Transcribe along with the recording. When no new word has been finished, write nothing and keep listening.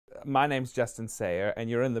My name's Justin Sayre, and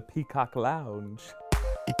you're in the Peacock Lounge.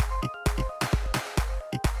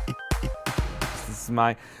 This is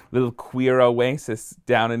my little queer oasis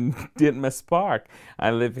down in Ditmas Park.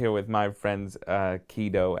 I live here with my friends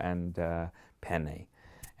Kido and Penny.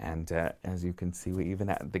 And as you can see, we even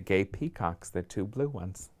have the gay peacocks, the two blue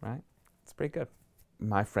ones, right? It's pretty good.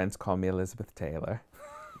 My friends call me Elizabeth Taylor,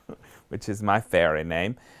 which is my fairy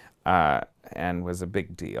name, and was a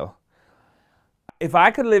big deal. If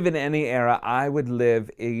I could live in any era, I would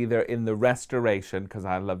live either in the Restoration, because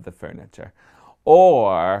I love the furniture,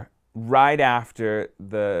 or right after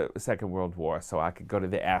the Second World War, so I could go to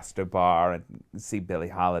the Astor Bar and see Billie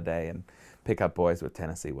Holiday and pick up boys with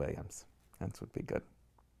Tennessee Williams. That would be good.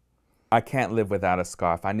 I can't live without a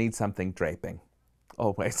scarf. I need something draping,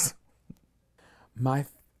 always. My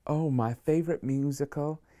favorite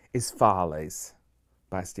musical is Follies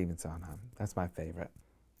by Stephen Sondheim. That's my favorite.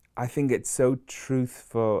 I think it's so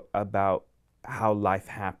truthful about how life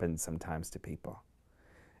happens sometimes to people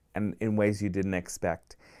and in ways you didn't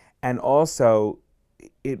expect. And also,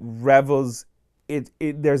 it revels,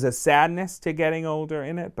 there's a sadness to getting older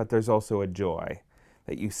in it, but there's also a joy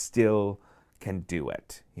that you still can do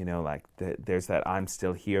it. You know, like there's that I'm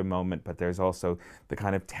still here moment, but there's also the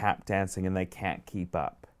kind of tap dancing and they can't keep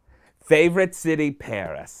up. Favorite city,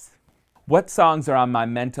 Paris. What songs are on my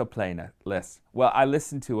mental playlist? Well, I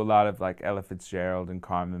listen to a lot of like Ella Fitzgerald and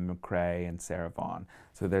Carmen McRae and Sarah Vaughan.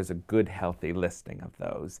 So there's a good, healthy listing of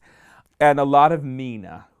those. And a lot of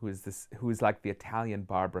Mina, who is like the Italian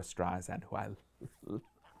Barbara Streisand, who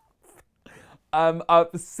I'm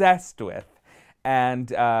obsessed with.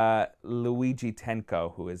 And Luigi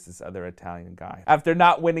Tenco, who is this other Italian guy. After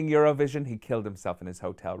not winning Eurovision, he killed himself in his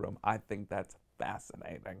hotel room. I think that's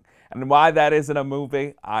fascinating. And why that isn't a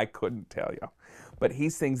movie, I couldn't tell you. But he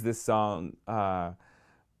sings this song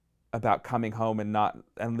about coming home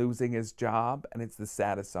and losing his job, and it's the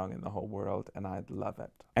saddest song in the whole world, and I love it.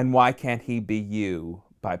 And Why Can't He Be You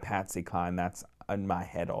by Patsy Cline, that's in my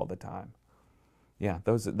head all the time. Yeah,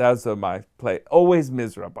 those are my always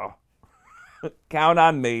miserable. Count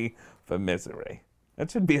on me for misery. That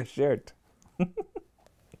should be a shirt.